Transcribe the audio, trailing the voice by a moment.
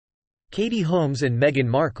Katie Holmes and Meghan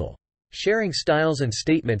Markle. Sharing styles and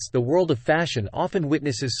statements. The world of fashion often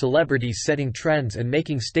witnesses celebrities setting trends and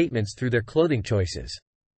making statements through their clothing choices.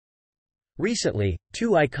 Recently, two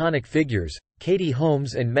iconic figures, Katie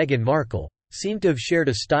Holmes and Meghan Markle, seem to have shared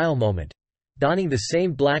a style moment, donning the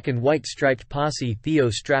same black and white striped Posse Theo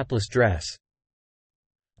Strapless dress.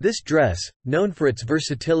 This dress, known for its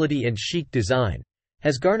versatility and chic design,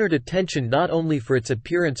 has garnered attention not only for its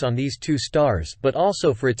appearance on these two stars but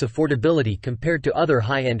also for its affordability compared to other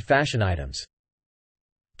high-end fashion items.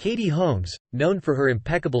 Katie Holmes, known for her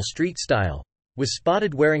impeccable street style, was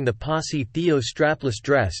spotted wearing the Posse Theo Strapless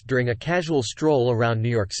dress during a casual stroll around New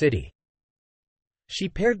York City. She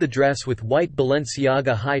paired the dress with white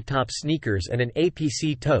Balenciaga high-top sneakers and an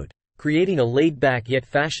A.P.C tote, creating a laid-back yet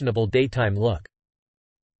fashionable daytime look.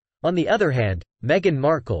 On the other hand, Meghan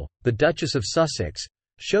Markle, the Duchess of Sussex,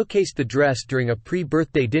 showcased the dress during a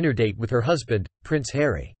pre-birthday dinner date with her husband, Prince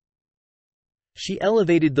Harry. She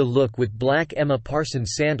elevated the look with black Emma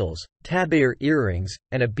Parsons sandals, tabard earrings,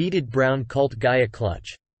 and a beaded brown Cult Gaia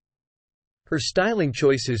clutch. Her styling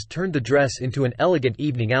choices turned the dress into an elegant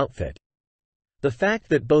evening outfit. The fact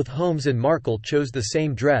that both Holmes and Markle chose the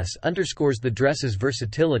same dress underscores the dress's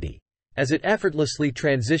versatility, as it effortlessly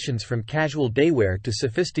transitions from casual daywear to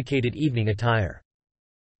sophisticated evening attire.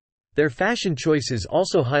 Their fashion choices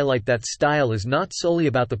also highlight that style is not solely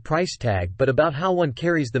about the price tag but about how one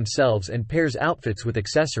carries themselves and pairs outfits with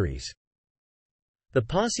accessories. The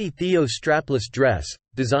Posse Theo Strapless dress,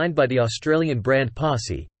 designed by the Australian brand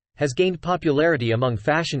Posse, has gained popularity among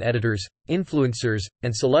fashion editors, influencers,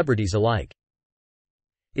 and celebrities alike.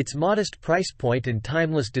 Its modest price point and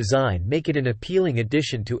timeless design make it an appealing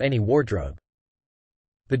addition to any wardrobe.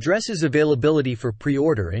 The dress's availability for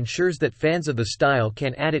pre-order ensures that fans of the style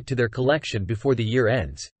can add it to their collection before the year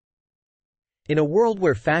ends. In a world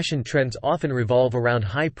where fashion trends often revolve around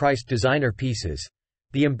high-priced designer pieces,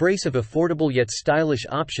 the embrace of affordable yet stylish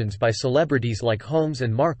options by celebrities like Holmes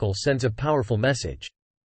and Markle sends a powerful message.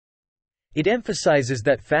 It emphasizes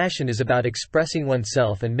that fashion is about expressing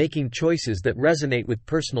oneself and making choices that resonate with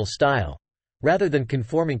personal style, rather than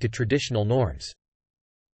conforming to traditional norms.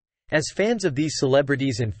 As fans of these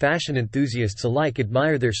celebrities and fashion enthusiasts alike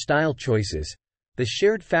admire their style choices, the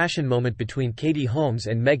shared fashion moment between Katie Holmes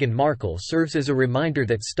and Meghan Markle serves as a reminder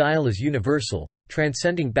that style is universal,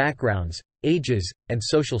 transcending backgrounds, ages, and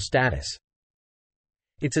social status.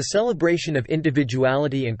 It's a celebration of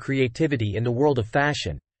individuality and creativity in the world of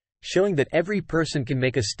fashion, showing that every person can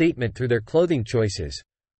make a statement through their clothing choices,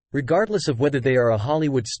 regardless of whether they are a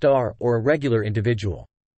Hollywood star or a regular individual.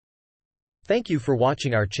 Thank you for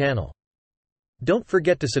watching our channel. Don't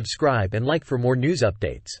forget to subscribe and like for more news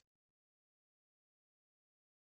updates.